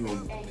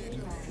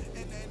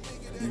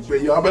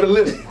 Y'all better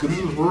listen, because this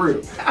is for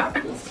real.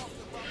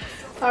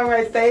 All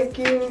right, thank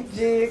you,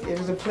 Jig. It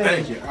was a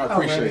pleasure. Thank you. I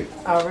appreciate it.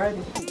 All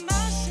righty.